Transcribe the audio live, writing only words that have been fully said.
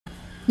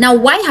Now,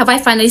 why have I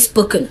finally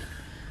spoken?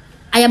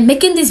 I am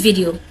making this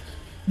video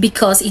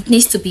because it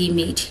needs to be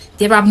made.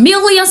 There are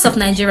millions of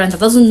Nigerians that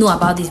doesn't know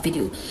about this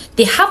video.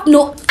 They have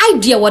no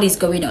idea what is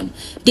going on.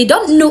 They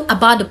don't know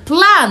about the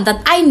plan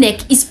that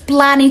Inec is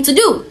planning to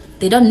do.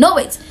 They don't know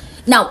it.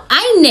 Now,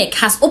 Inec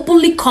has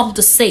openly come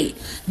to say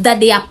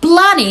that they are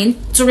planning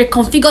to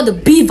reconfigure the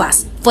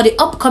BVAs for the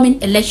upcoming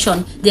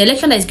election, the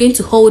election that is going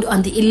to hold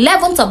on the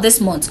 11th of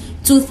this month,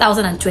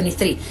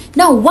 2023.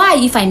 Now, why,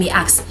 if I may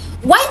ask?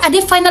 Why are they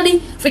finally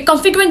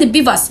reconfiguring the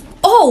BVAs?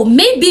 Oh,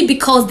 maybe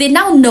because they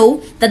now know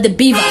that the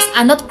BVAs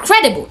are not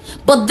credible.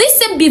 But these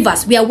same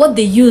BVAs were what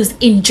they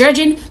used in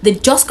judging the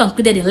just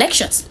concluded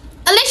elections.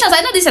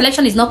 I know this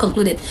election is not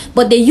concluded,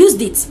 but they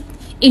used it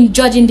in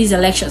judging these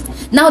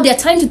elections. Now they are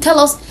trying to tell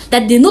us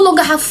that they no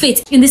longer have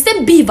faith in the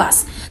same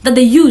BVAs that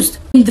they used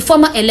in the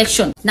former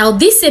election. Now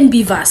these same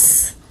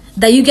BVAs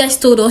that you guys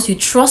told us you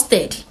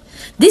trusted,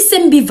 these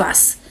same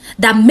BVAs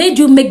that made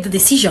you make the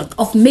decision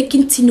of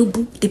making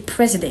Tinubu the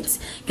president,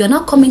 you're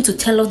not coming to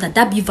tell us that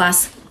that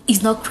BVAs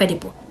is not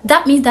credible.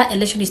 That means that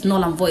election is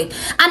null and void.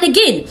 And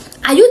again,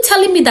 are you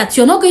telling me that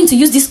you're not going to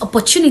use this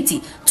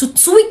opportunity to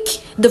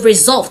tweak the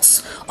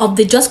results of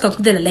the just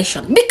concluded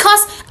election?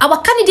 Because our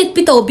candidate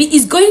Peter Obi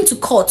is going to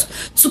court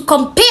to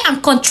compare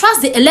and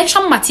contrast the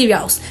election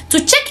materials to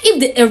check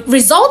if the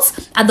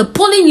results at the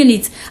polling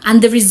unit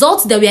and the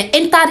results that were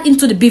entered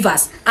into the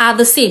BVAs are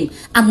the same.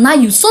 And now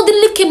you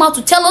suddenly came out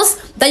to tell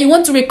us that you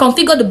want to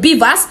reconfigure the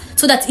BVAs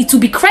so that it will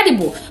be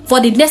credible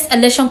for the next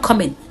election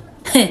coming.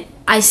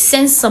 I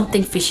sense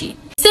something fishy.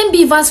 Same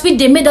BVAs which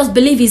they made us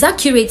believe is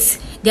accurate,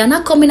 they are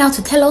not coming out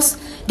to tell us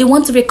they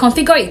want to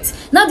reconfigure it.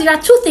 Now there are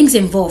two things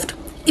involved.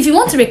 If you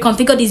want to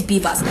reconfigure these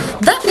BVAs,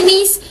 that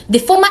means the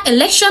former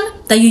election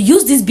that you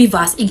use these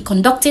BVAs in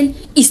conducting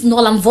is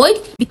null and void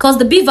because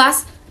the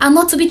BVAs are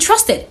not to be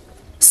trusted.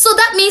 So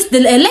that means the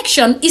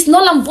election is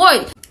null and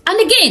void. And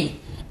again,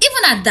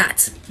 even at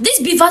that, these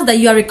BVAs that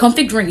you are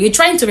reconfiguring, you're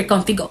trying to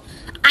reconfigure,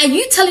 are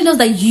you telling us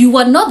that you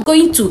are not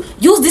going to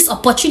use this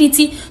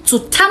opportunity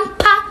to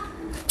tamper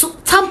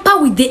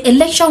with the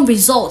election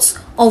results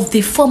of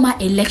the former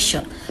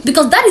election?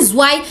 Because that is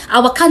why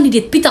our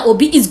candidate Peter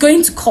Obi is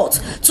going to court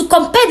to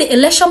compare the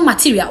election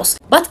materials.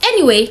 But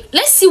anyway,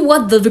 let's see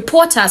what the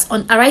reporters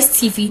on Arise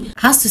TV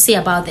has to say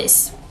about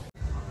this.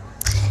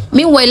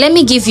 Meanwhile, let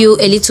me give you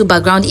a little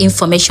background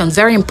information,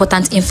 very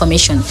important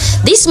information.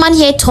 This man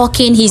here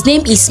talking, his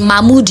name is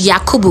Mahmood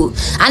Yakubu,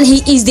 and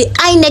he is the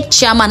Inec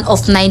chairman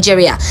of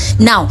Nigeria.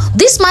 Now,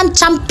 this man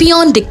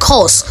championed the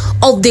cause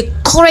of the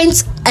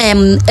current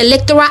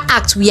electoral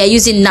act we are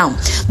using now.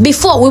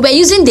 Before, we were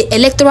using the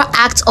electoral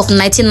act of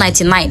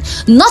 1999.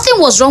 Nothing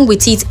was wrong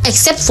with it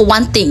except for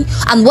one thing.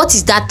 And what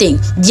is that thing?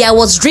 There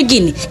was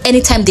rigging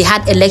anytime they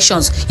had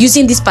elections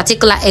using this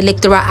particular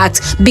electoral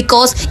act,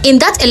 because in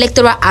that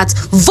electoral act,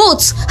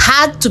 votes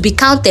had to be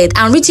counted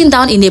and written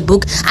down in a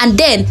book, and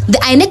then the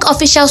Inec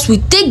officials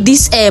will take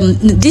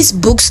these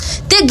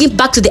books, take it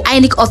back to the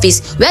Inec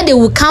office where they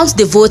will count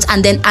the votes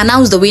and then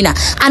announce the winner.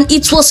 And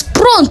it was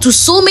prone to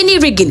so many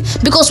rigging,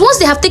 because once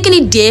they have taken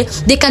it there,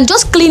 they can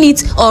just clean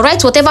it or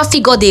write whatever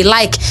figure they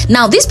like.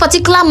 Now this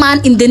particular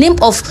man in the name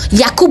of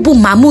Yakubu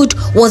Mahmood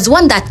was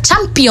one that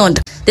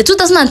championed the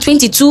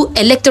 2022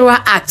 Electoral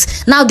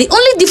Act. Now the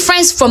only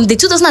difference from the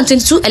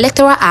 2022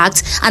 Electoral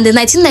Act and the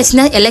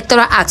 1999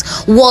 Electoral Act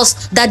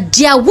was that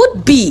there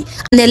would be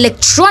an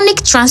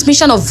electronic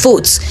transmission of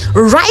votes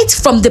right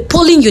from the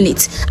polling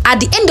unit. At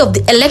the end of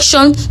the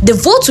election, the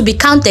votes will be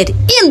counted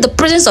in the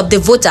presence of the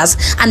voters,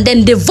 and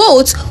then the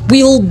votes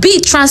will be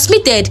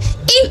transmitted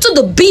into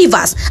the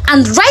BVAs,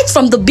 and right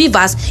from the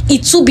BVAs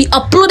it will be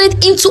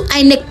uploaded into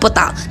Inec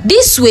portal.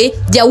 This way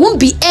there won't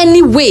be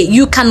any way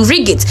you can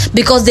rig it,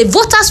 because the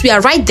voters were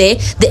right there,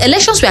 the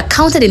elections were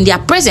counted in their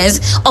presence,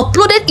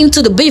 uploaded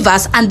into the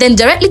BVAs, and then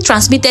directly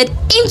transmitted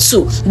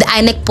into the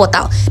Inec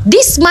portal.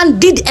 This man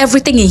did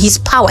everything in his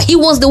power. He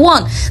was the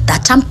one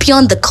that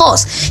championed the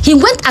cause. He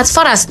went as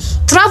far as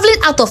traveling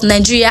out of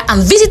Nigeria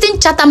and visiting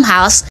Chatham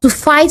House to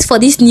fight for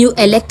this new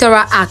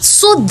electoral act,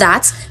 so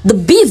that the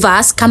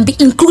BVAs can be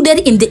included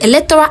in the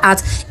electoral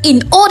act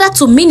in order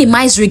to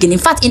minimize rigging. In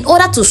fact, in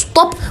order to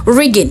stop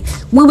rigging.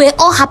 We were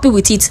all happy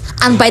with it,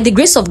 and by the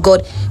grace of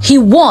God, he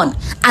won.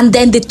 And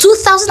then the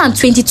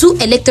 2022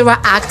 Electoral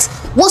Act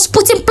was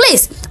put in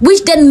place,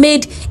 which then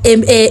made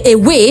a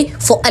way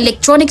for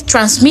electronic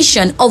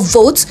transmission of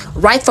votes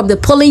right from the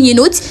polling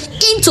unit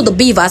into the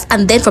BVAs,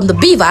 and then from the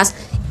BVAs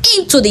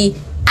into the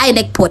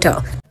Inec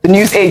portal. The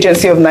news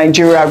agency of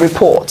Nigeria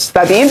reports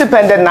that the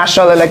Independent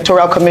National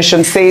Electoral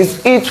Commission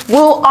says it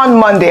will on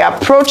Monday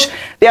approach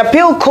the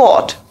appeal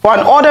court for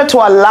an order to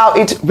allow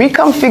it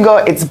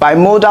reconfigure its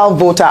bimodal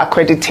voter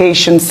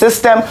accreditation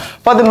system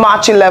for the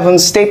March 11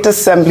 State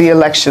Assembly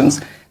elections.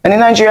 Many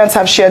Nigerians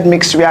have shared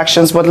mixed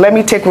reactions, but let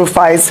me take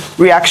Rufai's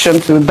reaction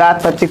to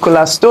that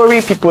particular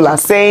story. People are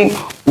saying,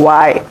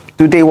 why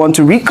do they want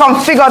to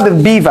reconfigure the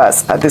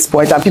BVAs at this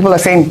point? And people are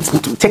saying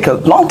it will take a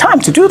long time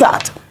to do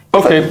that.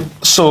 Okay,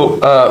 so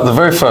the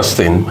very first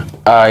thing,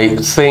 I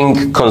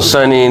think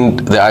concerning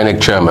the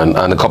Inec chairman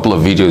and a couple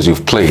of videos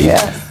you've played,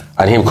 yes,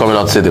 and him coming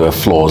out to say there were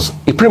flaws,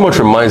 it pretty much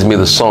reminds me of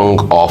the song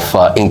of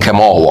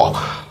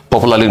Inec,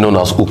 popularly known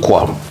as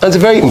Ukwa. And it's a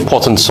very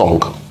important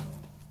song.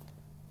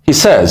 He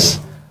says,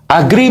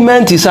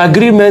 agreement is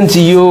agreement,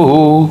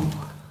 yo.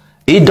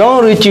 It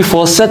don't reach you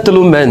for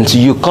settlement.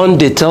 You can't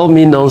tell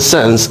me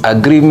nonsense.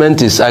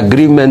 Agreement is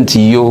agreement,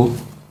 yo.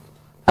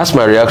 That's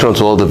my reaction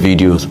to all the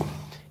videos.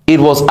 It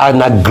was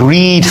an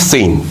agreed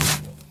thing.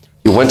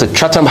 You went to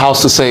Chatham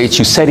House to say it.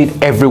 You said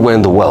it everywhere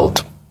in the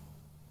world.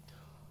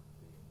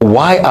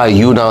 Why are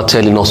you now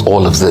telling us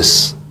all of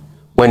this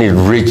when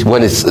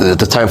it's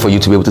the time for you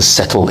to be able to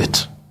settle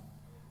it?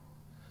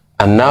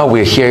 And now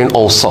we're hearing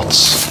all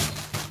sorts.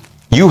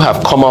 You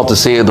have come out to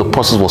say the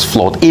process was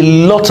flawed. A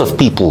lot of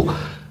people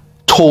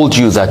told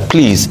you that,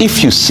 please,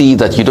 if you see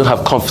that you don't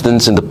have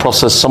confidence in the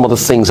process, some of the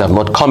things have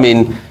not come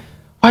in,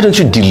 why don't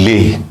you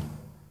delay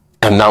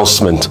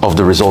announcement of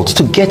the results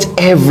to get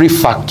every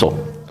factor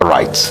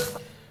right?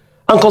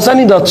 And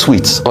concerning that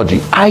tweet,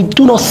 Audrey, I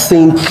do not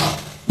think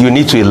you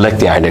need to elect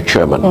the Inec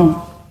chairman.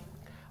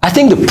 I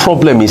think the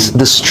problem is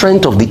the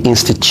strength of the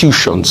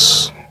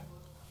institutions.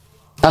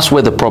 That's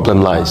where the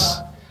problem lies.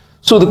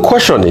 So the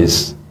question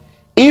is,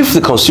 if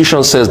the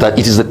Constitution says that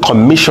it is the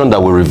commission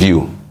that will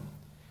review,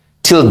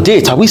 till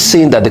date, are we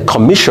saying that the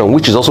commission,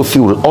 which is also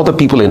filled with other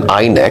people in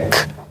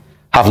Inec,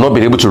 have not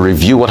been able to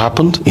review what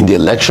happened in the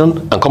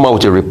election and come out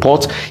with a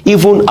report,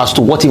 even as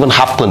to what even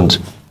happened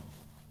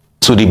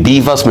to the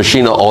BVAs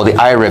machine or the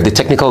IRF, the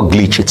technical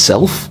glitch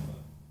itself?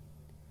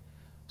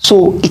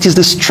 So it is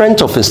the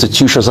strength of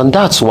institutions, and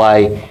that's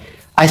why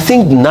I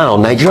think now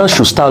Nigerians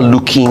should start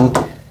looking,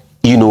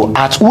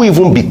 at who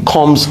even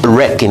becomes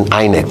rec in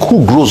Inec,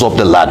 who grows up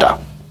the ladder.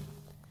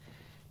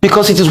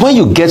 Because it is when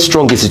you get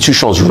strong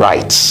institutions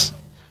right.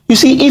 You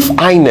see, if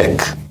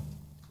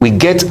we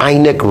get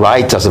Inec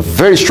right as a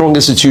very strong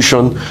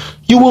institution,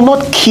 you will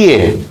not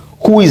care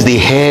who is the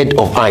head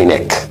of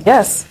Inec.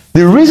 Yes.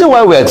 The reason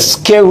why we're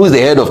scared who is the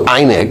head of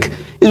Inec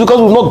is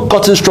because we've not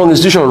gotten strong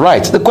institutions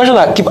right. The question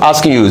I keep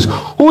asking you is,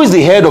 who is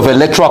the head of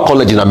Electoral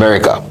College in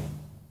America?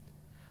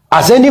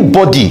 Has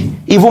anybody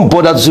even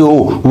bothered to say,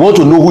 oh, we want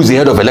to know who is the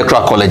head of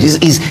Electoral College?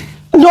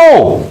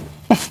 No.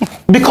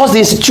 Because the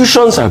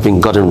institutions have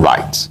been gotten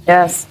right.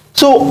 Yes.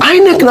 So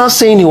Inec now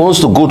saying he wants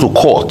to go to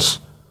court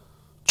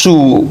to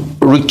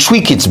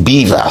retweak its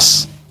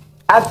BVAs.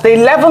 At the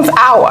 11th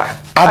hour.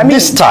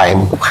 This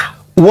time,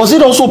 was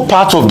it also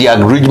part of the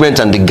agreement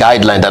and the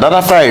guideline that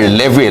after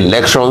every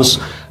elections,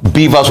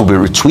 BVAs will be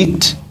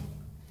retweaked?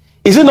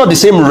 Is it not the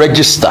same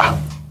register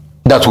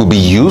that will be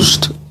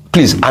used?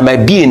 Please, I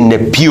might be in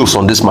appeals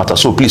on this matter,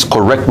 so please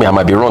correct me. I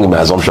might be wrong in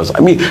my assumptions.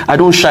 I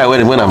don't shy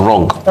away when I'm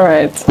wrong. All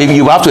right. Maybe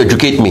you have to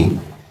educate me.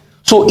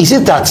 So is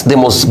it that there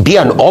must be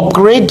an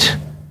upgrade,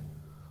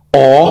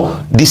 or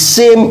the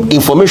same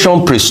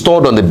information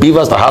pre-stored on the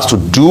BVAs that has to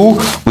do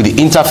with the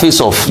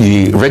interface of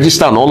the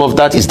register and all of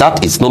that, is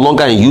that it's no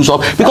longer in use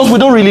of? Because we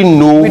don't really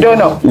know,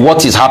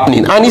 what is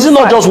happening. And is it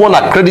not just one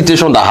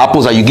accreditation that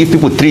happens and you give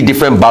people 3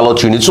 different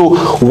ballot units? So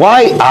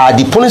why are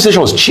the polling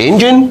stations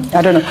changing?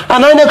 I don't know.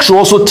 And Inec should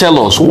also tell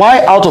us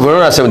why out of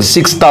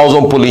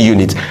 176,000 polling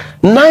units,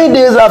 9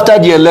 days after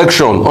the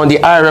election on the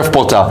IRF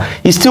portal,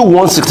 it's still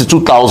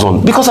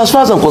 162,000. Because as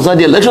far as I'm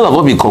concerned, the election has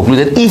not been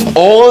concluded if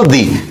all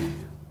the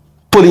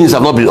pollings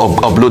have not been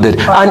uploaded.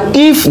 And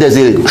if there's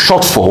a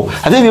shortfall,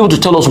 have they been able to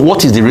tell us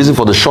what is the reason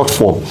for the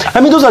shortfall?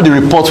 Those are the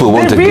reports we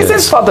want to get. The reason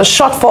for the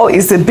shortfall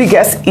is the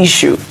biggest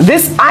issue.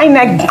 This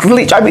Inec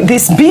glitch,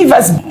 this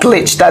BVAs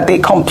glitch that they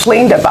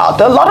complained about.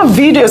 There are a lot of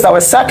videos that were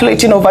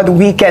circulating over the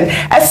weekend,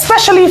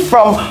 especially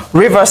from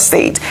River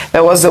State.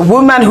 There was a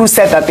woman who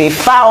said that they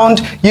found,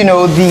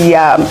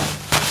 the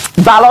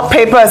ballot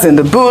papers in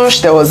the bush.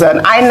 There was an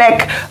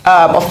Inec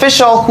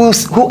official who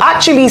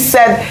actually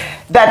said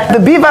that the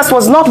BVAs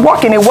was not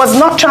working. It was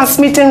not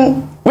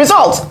transmitting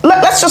results.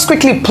 Let's just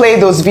quickly play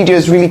those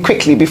videos really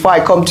quickly before I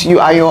come to you,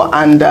 Ayo,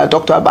 and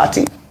Dr.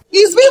 Abati.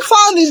 It's been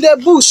found in the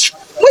bush,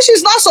 which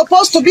is not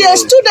supposed to be. A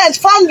student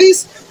found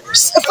this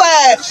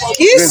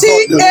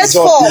EC84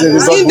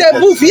 in the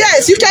book.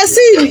 Yes, you can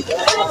see.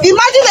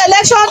 Imagine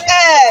election.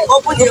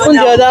 Open the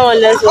other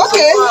one.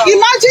 Okay,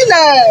 imagine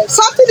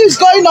something is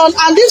going on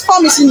and this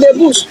form is in the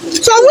bush.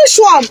 So which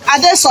one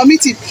are they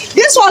submitting?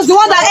 This was the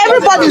one that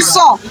everybody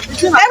saw.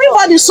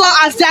 Everybody saw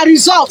as their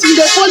result in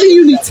the polling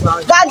unit.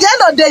 But at the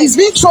end of the day, it's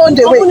being thrown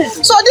away.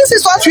 So this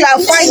is what we are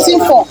fighting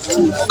for.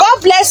 God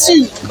bless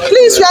you.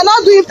 Please, we are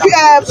not doing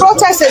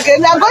protest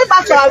again. We are going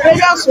back to our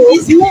various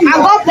homes. And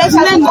God bless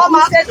us to come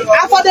out.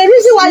 And for the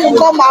reason why you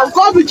come out,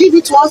 God will give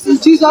it to us in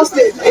Jesus'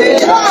 name. Pray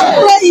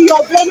in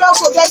your various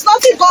homes. There's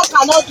nothing God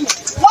cannot do.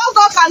 What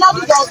God cannot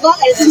do does not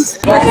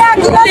exist.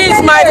 Please,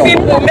 my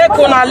people, make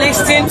una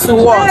listen to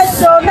us.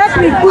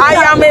 I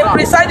am a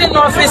presiding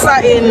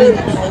officer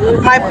in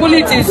my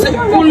polling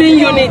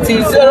unit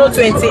is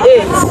 028.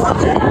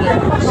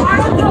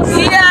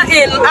 Here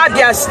in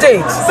Abia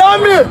State,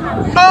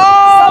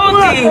 all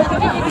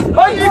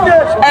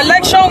the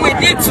election we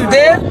did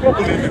today,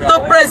 the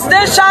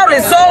presidential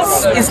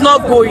results is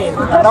not going.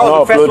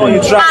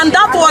 And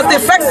that was the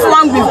first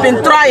one we've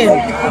been trying,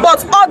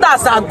 but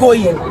others are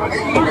going.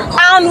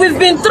 And we've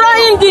been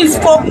trying this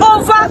for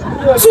over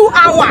 2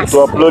 hours.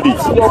 To upload it.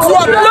 We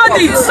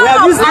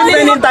have used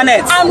different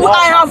internet. And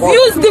I have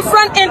used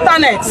different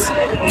internets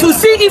to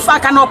see if I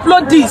can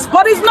upload this,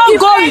 but it's not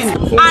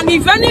going. And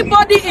if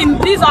anybody in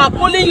this our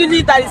polling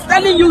unit that is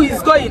telling you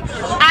is going,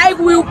 I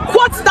will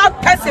quote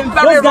that person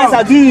very wrong. Those guys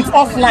are doing it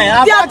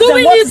offline. They are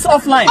doing it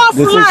offline.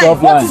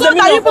 So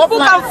that you people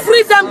can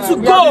free them to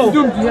go.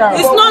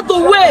 It's not the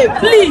way,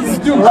 please.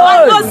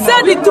 I must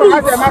say the truth.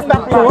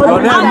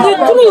 And the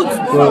truth.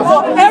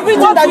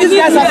 Everything that these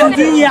guys are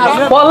doing here.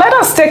 Well, let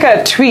us take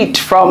a tweet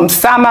from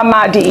Sama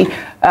Madi,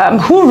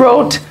 who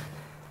wrote,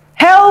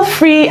 "Hell,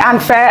 free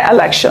and fair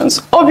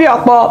elections.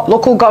 Obiakpo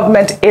local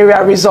government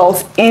area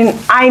results in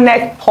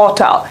Inec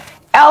portal.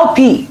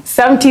 LP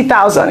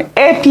 70,000,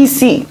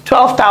 APC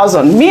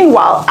 12,000.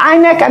 Meanwhile,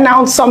 Inec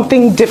announced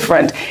something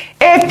different.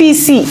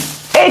 APC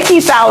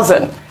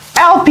 80,000,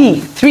 LP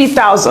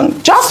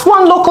 3,000. Just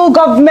one local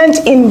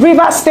government in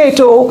Rivers State.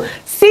 Oh,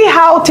 see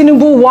how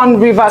Tinubu won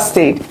Rivers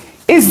State.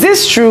 Is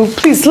this true?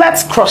 Please,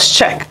 let's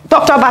cross-check.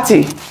 Dr.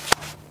 Bati.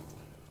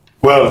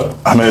 Well,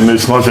 I mean,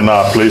 it's not in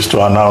our place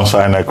to announce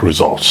INEC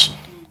results.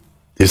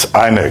 It's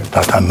INEC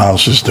that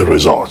announces the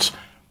results.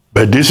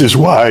 But this is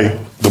why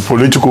the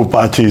political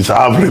parties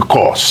have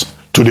recourse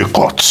to the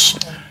courts.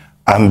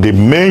 And the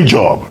main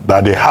job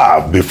that they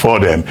have before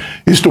them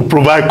is to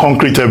provide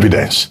concrete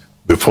evidence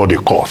before the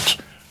court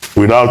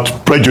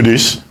without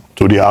prejudice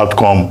to the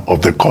outcome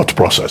of the court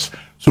process.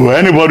 So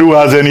anybody who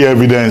has any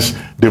evidence,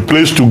 the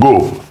place to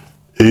go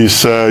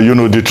is,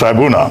 the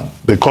tribunal,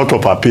 the Court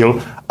of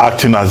Appeal,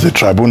 acting as the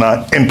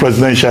tribunal in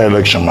presidential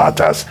election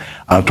matters,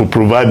 and to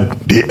provide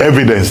the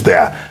evidence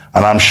there.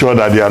 And I'm sure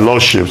that their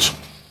lordships,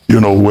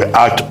 will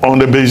act on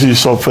the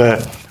basis of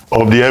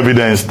the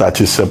evidence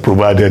that is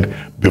provided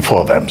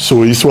before them.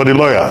 So it's for the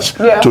lawyers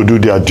to do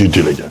their due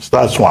diligence.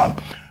 That's one.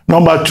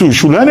 Number two,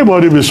 should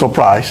anybody be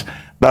surprised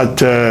that,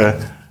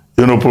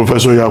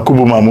 Professor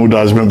Yakubu Mahmoud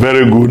has been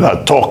very good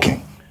at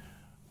talking?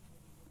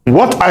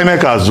 What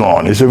INEC has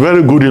done is a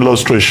very good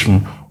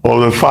illustration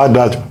of the fact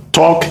that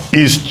talk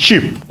is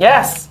cheap.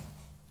 Yes.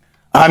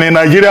 And in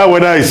Nigeria,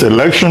 whether it's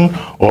election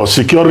or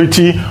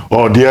security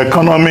or the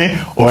economy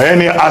or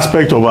any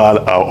aspect of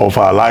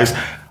our lives,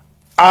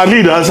 our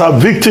leaders are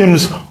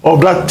victims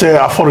of that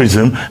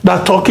aphorism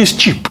that talk is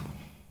cheap.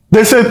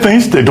 They say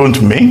things they don't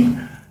mean.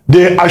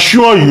 They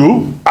assure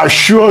you,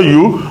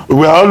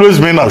 we are always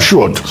being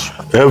assured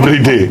every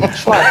day.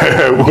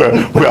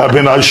 we have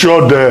been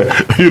assured,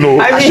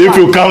 if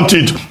you count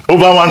it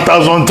over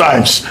 1,000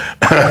 times,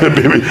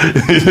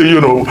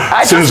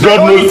 since God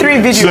knows,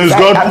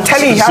 I'm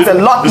telling you, he has a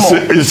lot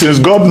more. Since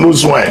God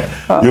knows when,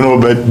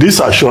 but these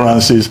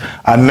assurances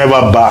are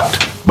never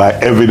backed by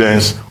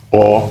evidence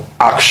or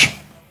action.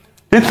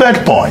 The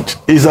third point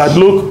is that,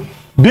 look,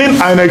 being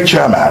INEC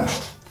chairman,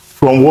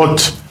 from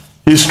what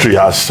history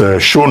has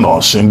shown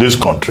us in this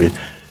country,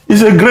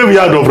 is a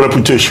graveyard of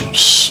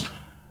reputations.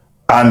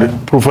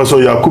 And Professor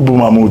Yakubu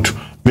Mahmoud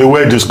may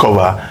well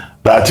discover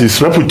that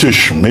his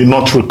reputation may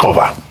not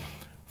recover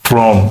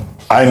from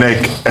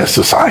INEC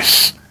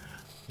exercise.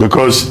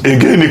 Because,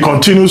 again, he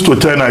continues to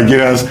tell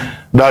Nigerians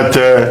that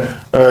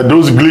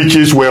those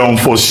glitches were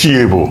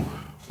unforeseeable.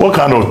 What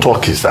kind of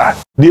talk is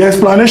that? The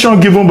explanation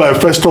given by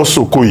Festus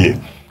Sokoye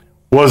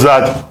was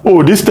that,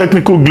 these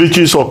technical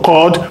glitches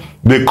occurred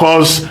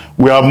because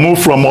we have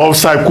moved from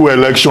off-cycle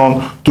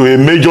election to a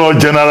major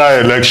general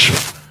election.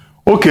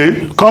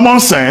 Okay, common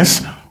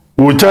sense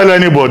will tell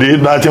anybody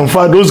that, in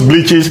fact, those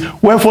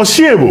glitches were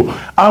foreseeable.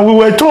 And we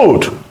were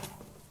told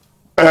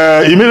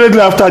immediately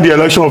after the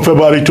election of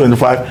February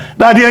 25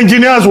 that the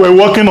engineers were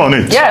working on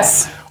it.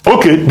 Yes.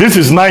 Okay, this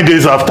is 9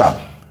 days after.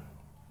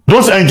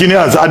 Those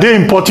engineers, are they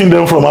importing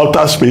them from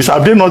outer space?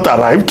 Have they not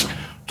arrived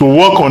to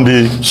work on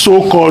the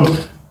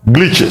so-called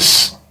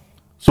glitches?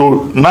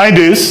 So 9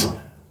 days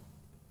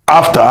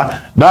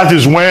after, that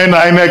is when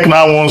INEC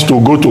now wants to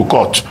go to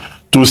court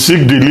to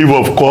seek the leave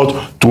of court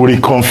to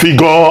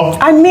reconfigure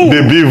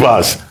the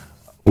BVAs.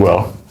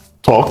 Well,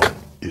 talk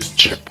is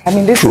cheap.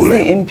 This is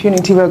the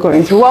impunity we're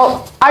going through.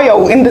 Well,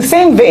 Ayo, in the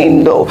same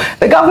vein, though,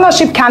 the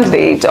governorship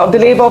candidate of the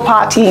Labour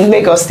Party in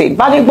Lagos State,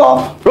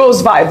 Badigbo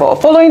Rose Vival,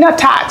 following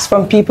attacks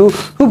from people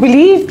who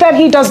believe that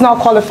he does not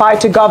qualify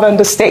to govern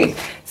the state,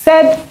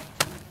 said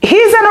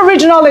he's an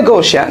original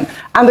Lagosian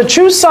and the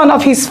true son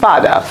of his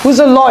father, who's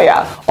a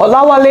lawyer,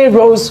 Olawale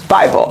Rose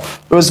Vival.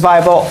 Rose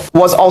Vival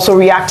was also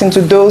reacting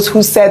to those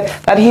who said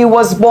that he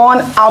was born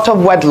out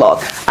of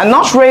wedlock and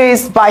not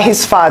raised by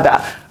his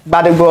father.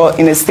 Badigbo,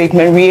 in a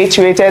statement,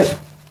 reiterated,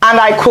 and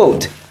I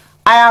quote,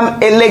 "I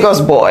am a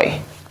Lagos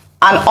boy.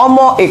 and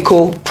Omo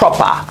Eko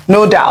proper,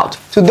 no doubt.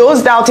 To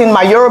those doubting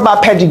my Yoruba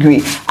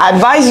pedigree, I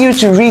advise you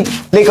to read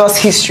Lagos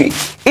history.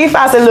 If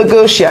as a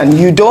Lagosian,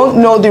 you don't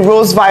know the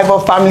Rose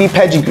Vival family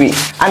pedigree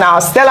and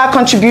our stellar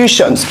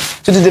contributions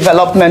to the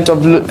development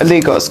of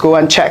Lagos, go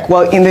and check.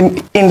 Well,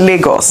 in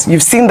Lagos,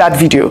 you've seen that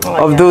video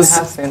of those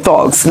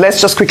thugs.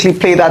 Let's just quickly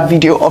play that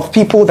video of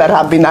people that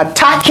have been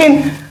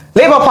attacking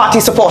Labour Party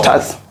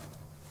supporters.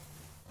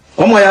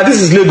 Oh my God,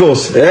 this is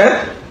Lagos,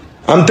 eh?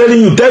 I'm telling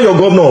you, tell your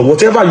governor,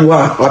 whatever you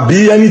are, or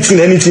be anything,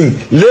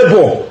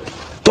 Labour,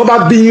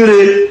 Toba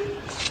Binyure,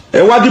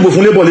 and what people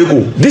from Labour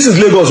Lego. This is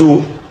Lagos,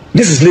 oh,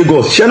 this is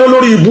Lagos. Shano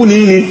Lori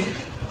Ibuni,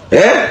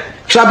 eh?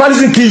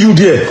 Tribalism kill you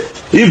there.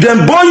 If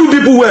them born you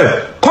people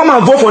well, come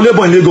and vote for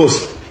Labour in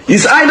Lagos.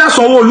 It's either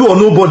someone or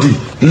nobody.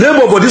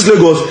 Labour for this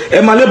Lagos,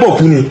 and my Labour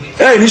Kuni.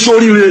 Eh,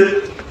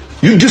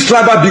 you this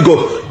tribal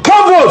bigot.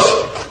 Come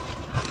vote!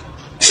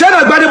 Share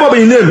that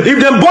body in name. If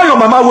them born your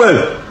mama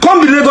well,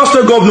 come the Lagos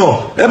State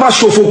Governor.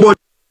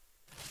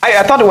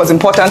 I thought it was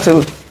important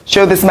to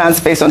show this man's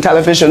face on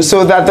television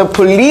so that the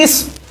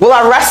police will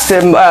arrest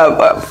him.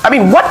 I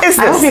mean, what is this?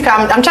 I hope you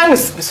can. I'm trying to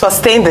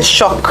sustain the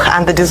shock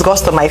and the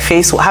disgust on my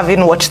face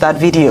having watched that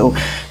video.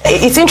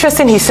 It's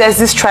interesting he says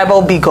this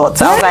tribal bigot.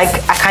 Yes. I was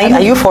like,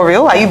 are you for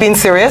real? Are you being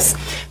serious?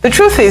 The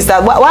truth is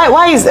that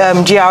why is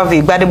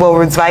GRV, Gbadebo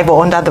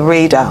Revival, under the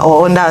radar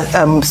or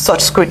under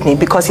such scrutiny?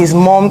 Because his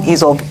mom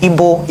is of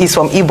Igbo, is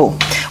from Igbo,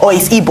 or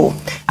is Igbo,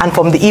 and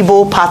from the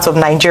Igbo part of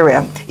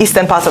Nigeria,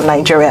 eastern part of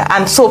Nigeria.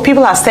 And so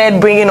people have started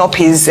bringing up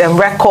his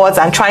records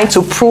and trying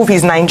to prove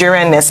his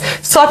Nigerianness,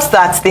 such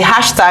that the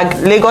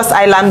hashtag Lagos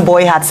Island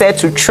Boy had said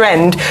to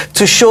trend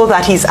to show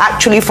that he's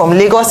actually from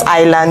Lagos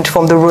Island,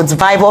 from the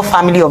Revival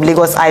family of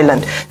Lagos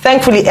Island.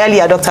 Thankfully,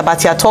 earlier Dr.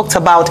 Batia talked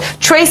about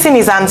tracing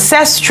his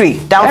ancestry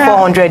down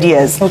 400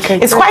 years. Okay,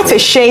 it's quite a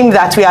shame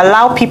that we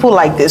allow people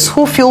like this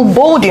who feel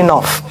bold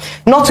enough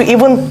not to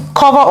even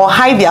cover or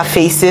hide their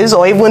faces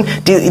or even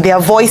their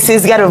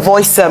voices, get a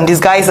voice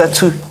disguiser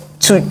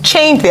to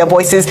change their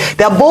voices.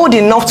 They're bold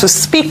enough to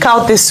speak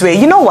out this way.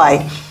 You know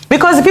why?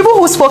 Because the people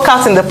who spoke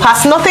out in the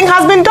past, nothing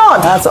has been done.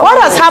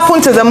 What has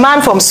happened to the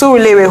man from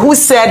Surulere who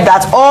said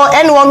that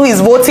anyone who is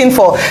voting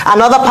for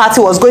another party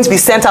was going to be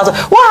sent out?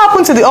 What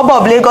happened to the Oba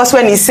of Lagos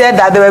when he said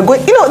that they were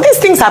going? You know, these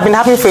things have been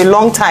happening for a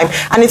long time,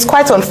 and it's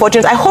quite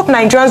unfortunate. I hope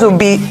Nigerians will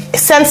be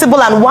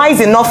sensible and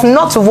wise enough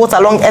not to vote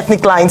along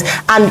ethnic lines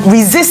and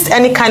resist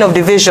any kind of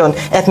division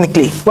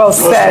ethnically. Well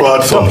said.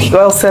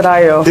 Well said,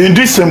 Ayo. In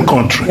this same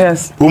country,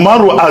 yes,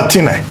 Umaru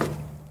Altine,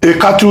 a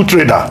cattle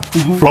trader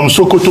from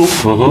Sokoto,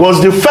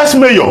 was the first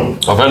mayor of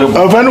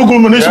Enugu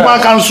Municipal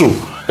Council.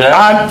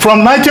 And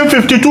from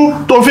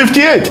 1952 to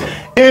 58,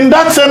 in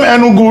that same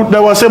Enugu,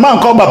 there was a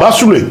man called Baba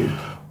Sule.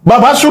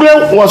 Baba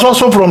Sule was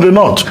also from the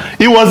north.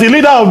 He was the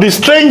leader of the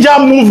stranger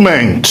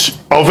movement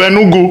of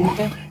Enugu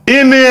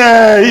in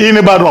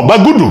Ibadan,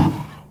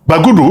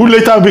 Bagudu, who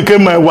later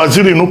became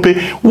Waziri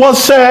Nupe,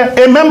 was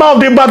a member of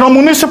the Ibadan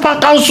Municipal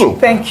Council.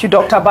 Thank you,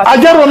 Dr. Batia.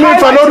 Ajeromi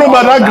Felonu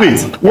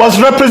Badagri was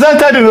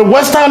represented in the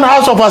Western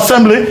House of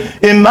Assembly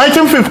in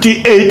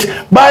 1958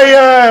 by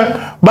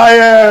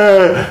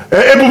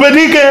Ebube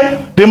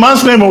Dike. The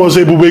man's name was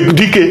Ebube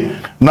Dike.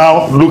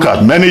 Now, look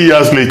at many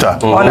years later,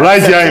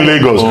 right here in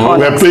Lagos,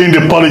 we're playing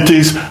the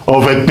politics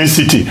of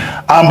ethnicity.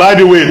 And by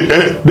the way,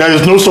 there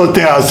is no such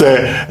thing as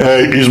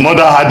his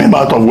mother had him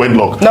out of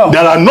wedlock. No.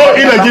 There are no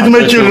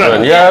illegitimate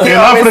children in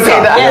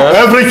Africa.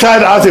 Every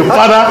child has a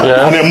father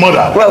and a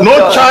mother.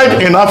 No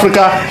child in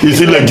Africa is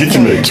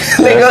illegitimate.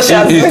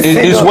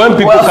 It's when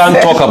people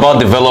can't talk about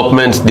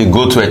development, they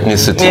go to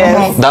ethnicity.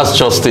 That's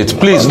just it.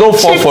 Please don't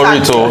fall for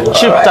it.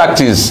 Cheap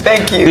tactics.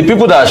 Thank you. The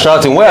people that are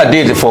shouting, where are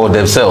they for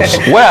themselves?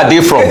 Where are they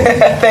from?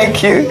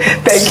 Thank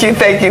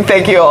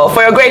you all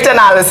for your great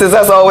analysis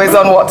as always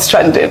on What's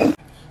Trending.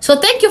 So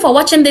thank you for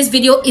watching this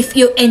video. If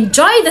you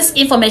enjoy this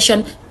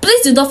information,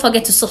 please do not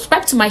forget to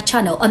subscribe to my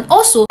channel, and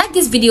also like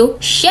this video,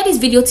 share this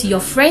video to your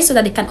friends so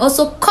that they can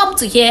also come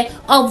to hear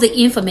of the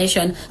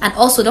information. And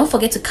also don't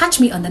forget to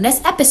catch me on the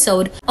next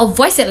episode of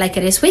Voice It Like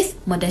It Is with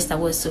Modesta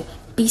Wosu.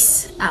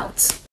 Peace out.